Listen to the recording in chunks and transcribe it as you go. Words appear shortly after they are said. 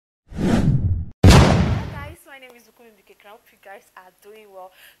my name is Bukumi Bikeke. I hope you guys are doing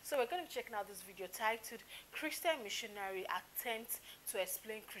well. So we're going to be checking out this video titled Christian Missionary Attempts to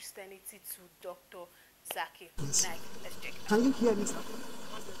Explain Christianity to Dr. Zaki. Yes. Let's check it out. Can you hear me, sir?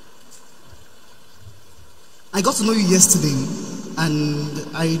 I got to know you yesterday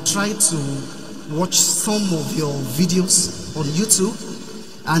and I tried to watch some of your videos on YouTube,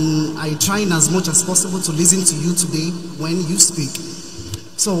 and I try as much as possible to listen to you today when you speak.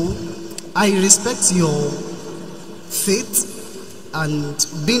 So I respect your faith and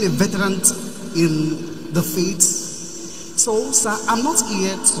being a veteran in the faith. So, sir, I'm not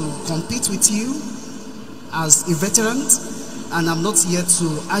here to compete with you as a veteran, and I'm not here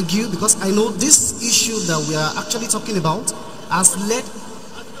to argue, because I know this issue that we are actually talking about has led.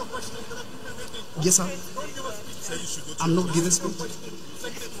 Yes, sir. I'm not giving speech.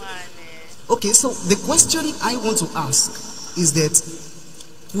 Okay, so the question I want to ask is that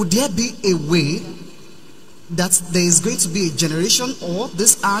would there be a way that there is going to be a generation, or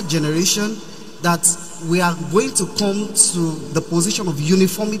this our generation, that we are going to come to the position of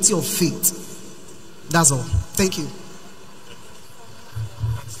uniformity of faith? That's all. Thank you.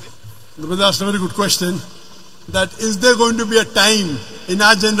 That's a very good question. That is there going to be a time in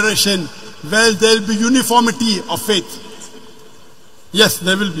our generation where there will be uniformity of faith? Yes,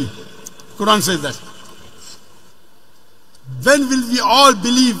 there will be. Quran says that. When will we all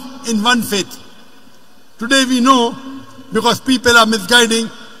believe in one faith? Today we know, because people are misguiding,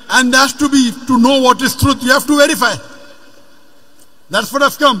 and there has to be, to know what is truth, you have to verify. That's what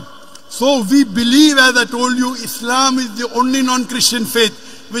has come. So we believe, as I told you, Islam is the only non-Christian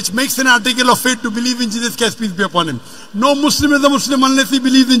faith which makes an article of faith to believe in Jesus Christ, peace be upon him. No Muslim is a Muslim unless he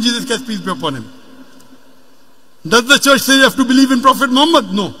believes in Jesus Christ, peace be upon him. Does the church say you have to believe in Prophet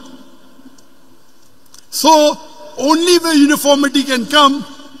Muhammad? No. So, only where uniformity can come,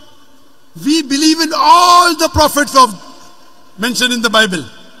 we believe in all the prophets mentioned in the Bible.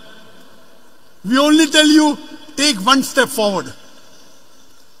 We only tell you, take one step forward.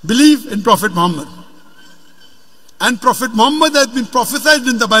 Believe in Prophet Muhammad. And Prophet Muhammad has been prophesied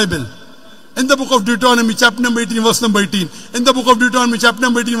in the Bible. In the book of Deuteronomy, chapter number 18, verse number 18. In the book of Deuteronomy, chapter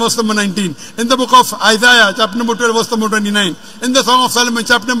number 18, verse number 19. In the book of Isaiah, chapter number 12, verse number 29. In the Song of Solomon,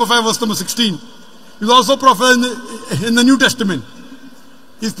 chapter number 5, verse number 16. He's also prophesied in the New Testament.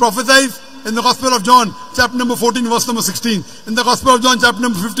 He's prophesied in the Gospel of John, chapter number 14, verse number 16. In the Gospel of John, chapter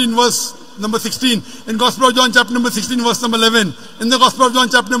number 15, verse number 16. In Gospel of John, chapter number 16, verse number 11. In the Gospel of John,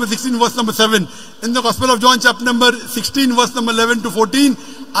 chapter number 16, verse number 7. In the Gospel of John, chapter number 16, verse number 11 to 14.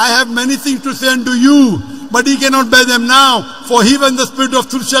 I have many things to say unto you, but ye cannot bear them now. For he, when the Spirit of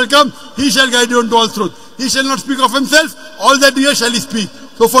truth shall come, he shall guide you unto all truth. He shall not speak of himself, all that he hears shall he speak.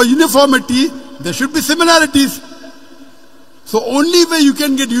 So for uniformity, there should be similarities. So only way you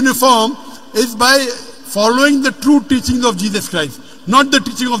can get uniform is by following the true teachings of Jesus Christ, not the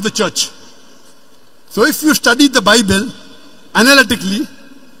teaching of the church. So if you study the Bible analytically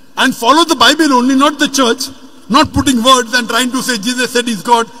and follow the Bible only, not the church, not putting words and trying to say Jesus said he's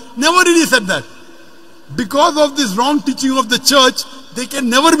God, never really said that. Because of this wrong teaching of the church, there can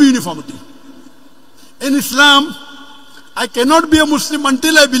never be uniformity. In Islam, I cannot be a Muslim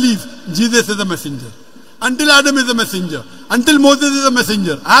until I believe Jesus is a messenger, until Adam is a messenger, until Moses is a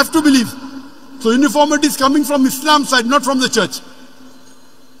messenger. I have to believe. So uniformity is coming from Islam's side, not from the church.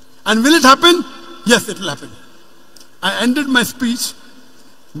 And will it happen? Yes, it will happen. I ended my speech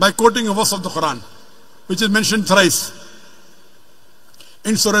by quoting a verse of the Quran, which is mentioned thrice.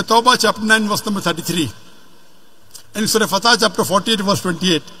 In Surah Tawbah, chapter 9, verse number 33. In Surah Fatah, chapter 48, verse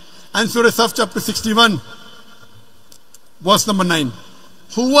 28. And Surah Saf, chapter 61, verse number 9.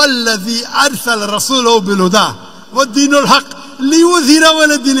 هُوَ الَّذِي أَرْسَلَ رَسُولَهُ بِالْهُدَى وَالدِّينُ الْحَقِّ لِيُظْهِرَهُ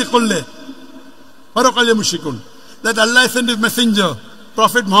عَلَى الدِّينِ كُلِّهِ وَلَوْ كَرِهَ الْمُشْرِكُونَ. That Allah sent His messenger,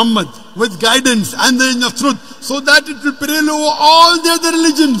 Prophet Muhammad, with guidance and the end of truth, so that it will prevail over all the other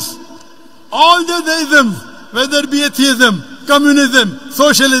religions, all the other isms, whether it be atheism, communism,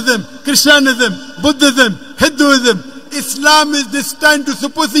 socialism, Christianism, Buddhism, Hinduism. Islam is destined to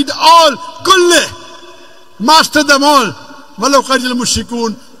supersede all, kulle, master them all. وَلَوْ كَرِهَ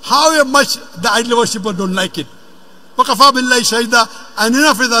الْمُشْرِكُونَ. However much the idol worshippers don't like it. وَكَفَى بِاللَّهِ شَهِيدًا. And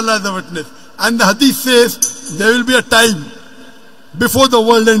enough is Allah as a witness. And the hadith says there will be a time before the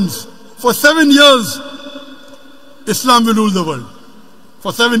world ends. For 7 years, Islam will rule the world.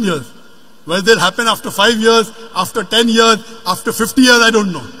 For 7 years. Whether it will happen after 5 years, after 10 years, after 50 years, I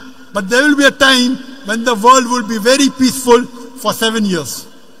don't know. But there will be a time when the world will be very peaceful for 7 years.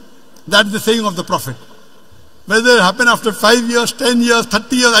 That's the saying of the Prophet. Whether it will happen after 5 years, 10 years,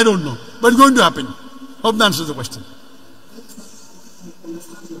 30 years, I don't know. But it's going to happen. Hope that answers the question.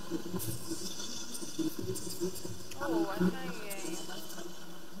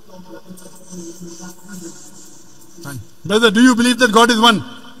 Fine. Brother, do you believe that God is one?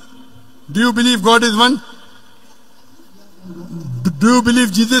 Do you believe God is one? Do you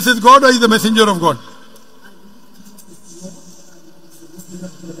believe Jesus is God or is the messenger of God?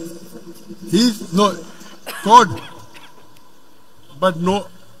 He's no God. But no,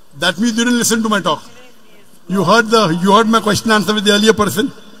 that means you didn't listen to my talk. You heard my question answer with the earlier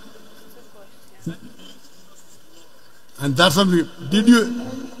person. And that's something. Did you?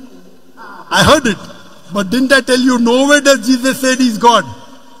 I heard it. But didn't I tell you nowhere does Jesus said he's God?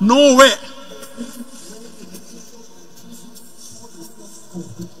 No way.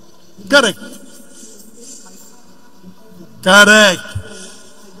 Correct. Correct.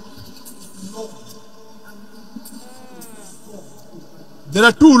 There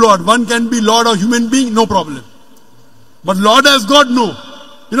are two Lord. One can be Lord or human being, no problem. But Lord as God, no.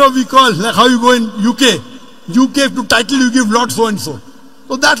 You know, we call, like how you go in UK. UK to title you give Lord so and so.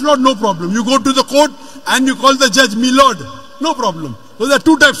 So that Lord, no problem. You go to the court and you call the judge, me Lord. No problem. So there are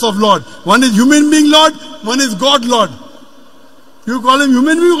two types of Lord. One is human being Lord, one is God Lord. You call him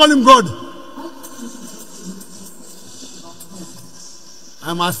human being, you call him God.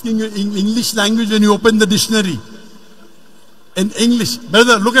 I'm asking you in English language when you open the dictionary. In English,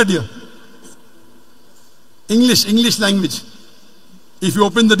 brother, look at here. English language. If you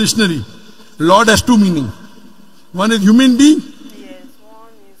open the dictionary, Lord has two meanings. One is human being, Yes, one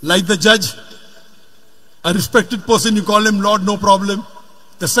is like the judge. A respected person, you call him Lord, no problem.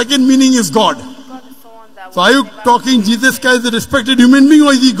 The second meaning is God. God is someone that So are you never talking be Jesus created. Christ is a respected human being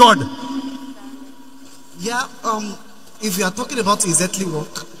or is he God? Yeah, if you are talking about his earthly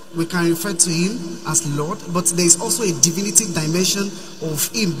work, we can refer to him as Lord, but there is also a divinity dimension of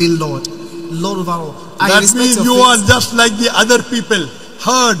him being Lord. Lord over all. I That respect means your you faith. are just like the other people.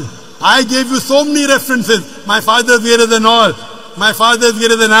 Heard. I gave you so many references. My Father is greater than all. My Father is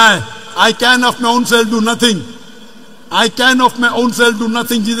greater than I. I can of my own self do nothing. I can of my own self do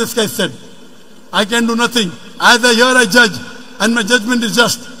nothing, Jesus Christ said. I can do nothing. As I hear, I judge. And my judgment is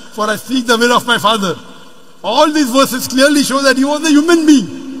just. For I seek the will of my Father. All these verses clearly show that he was a human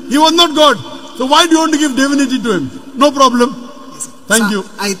being. He was not God. So why do you want to give divinity to him? No problem. Thank Sir, you.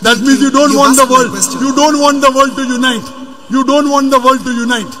 I That think means you don't you've want the answered my world. question. You don't want the world to unite. You don't want the world to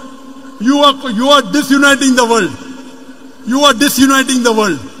unite. You are disuniting the world. You are disuniting the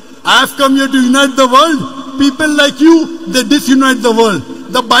world. I have come here to unite the world. People like you, they disunite the world.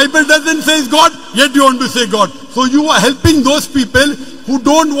 The Bible doesn't say God, yet you want to say God. So you are helping those people who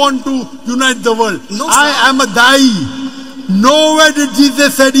don't want to unite the world. No, sir. I am a Dai. Nowhere did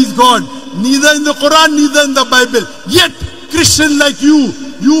Jesus said he's God. Neither in the Quran, neither in the Bible. Yet, Christian like you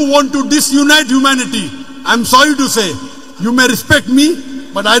want to disunite humanity. I'm sorry to say, you may respect me,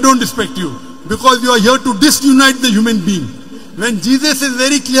 but I don't respect you. Because you are here to disunite the human being. When Jesus is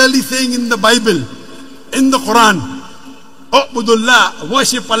very clearly saying in the Bible, in the Quran, Ubudullah,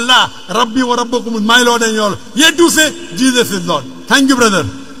 worship Allah, Rabbi wa Rabbukum, my Lord and your Lord. Yet you say, Jesus is Lord. Thank you, brother.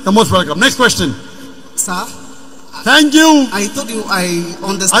 You're most welcome. Next question. Sir, Thank you. I told you I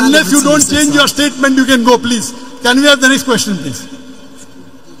understand. Unless you everything don't said, change sir. your statement, you can go, please. Can we have the next question, please?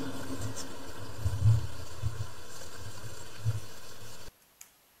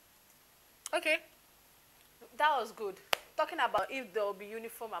 Okay, that was good. Talking about if there will be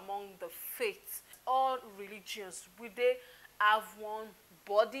uniform among the faiths, all religions, will they have one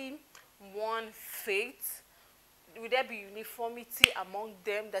body, one faith? Will there be uniformity among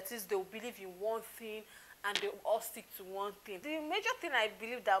them? That is, they will believe in one thing and they will all stick to one thing. The major thing I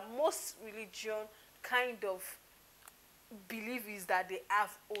believe that most religion kind of believe is that they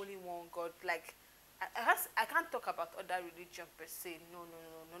have only one God. Like I can't talk about other religion per se. No.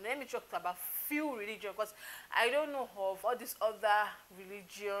 Let me talk about few religion, because I don't know of all this other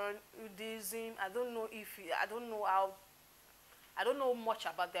religion, Buddhism. I don't know much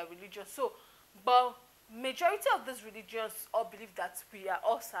about their religion. So, but majority of these religions all believe that we are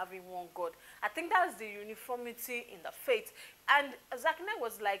all serving one God. I think that's the uniformity in the faith. And Zakne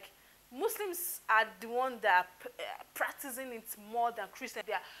was like, Muslims are the one that are practicing it more than Christians.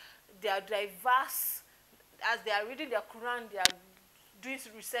 They are diverse. As they are reading their Quran, they are doing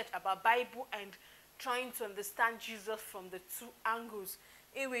research about Bible and trying to understand Jesus from the two angles,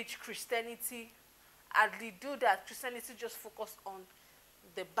 in which Christianity hardly do that. Christianity just focus on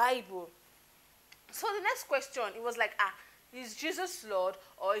the Bible. So the next question, it was like, is Jesus Lord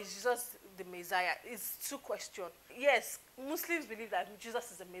or is Jesus the Messiah? It's two questions. Yes, Muslims believe that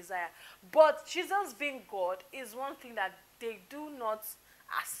Jesus is the Messiah, but Jesus being God is one thing that they do not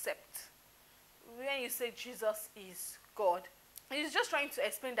accept. When you say Jesus is God, he's just trying to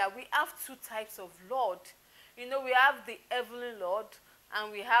explain that we have two types of Lord. You know, we have the heavenly Lord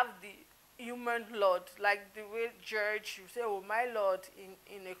and we have the human lord, like the way judge you say, oh my lord,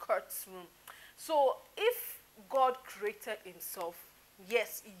 in a courtroom. So if God created himself,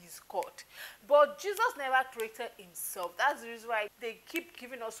 yes, he is God, but Jesus never created himself. That's the reason why they keep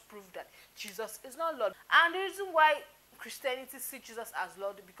giving us proof that Jesus is not Lord. And the reason why Christianity sees Jesus as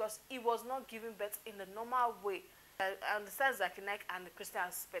Lord, because he was not given birth in the normal way. I understand Zakinaik and the Christian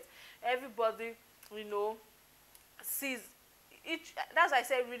aspect. Everybody, you know, sees each. That's why I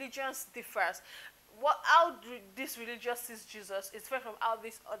say religions differs. How this religion sees Jesus is different from how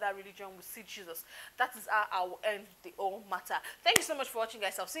this other religion will see Jesus. That is how I will end the whole matter. Thank you so much for watching,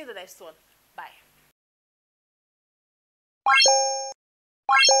 guys. I'll see you in the next one. Bye.